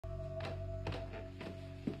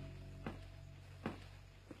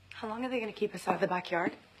How long are they going to keep us out of the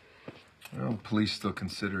backyard? Well, police still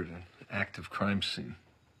consider it an active crime scene.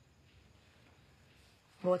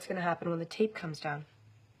 Well, what's going to happen when the tape comes down?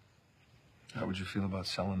 How would you feel about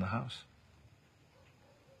selling the house?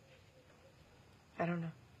 I don't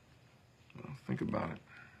know. Well, think about it.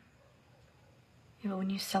 Yeah, but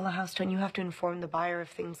when you sell a house, don't you have to inform the buyer of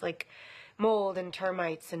things like mold and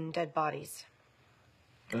termites and dead bodies?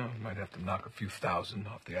 Well, you might have to knock a few thousand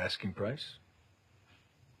off the asking price.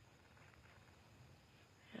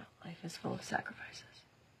 Yeah, life is full of sacrifices.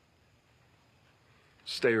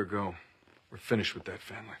 Stay or go. We're finished with that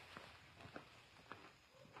family.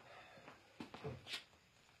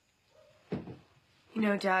 You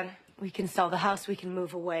know, Dad, we can sell the house, we can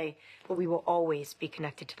move away, but we will always be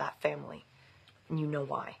connected to that family. And you know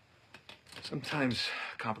why. Sometimes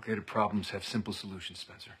complicated problems have simple solutions,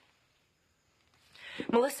 Spencer.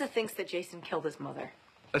 Melissa thinks that Jason killed his mother.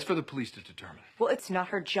 That's for the police to determine. Well, it's not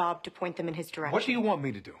her job to point them in his direction. What do you want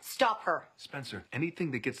me to do? Stop her. Spencer,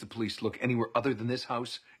 anything that gets the police to look anywhere other than this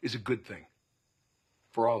house is a good thing.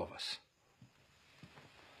 For all of us.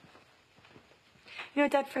 You know,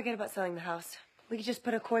 Dad, forget about selling the house. We could just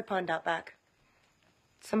put a koi pond out back.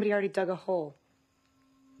 Somebody already dug a hole.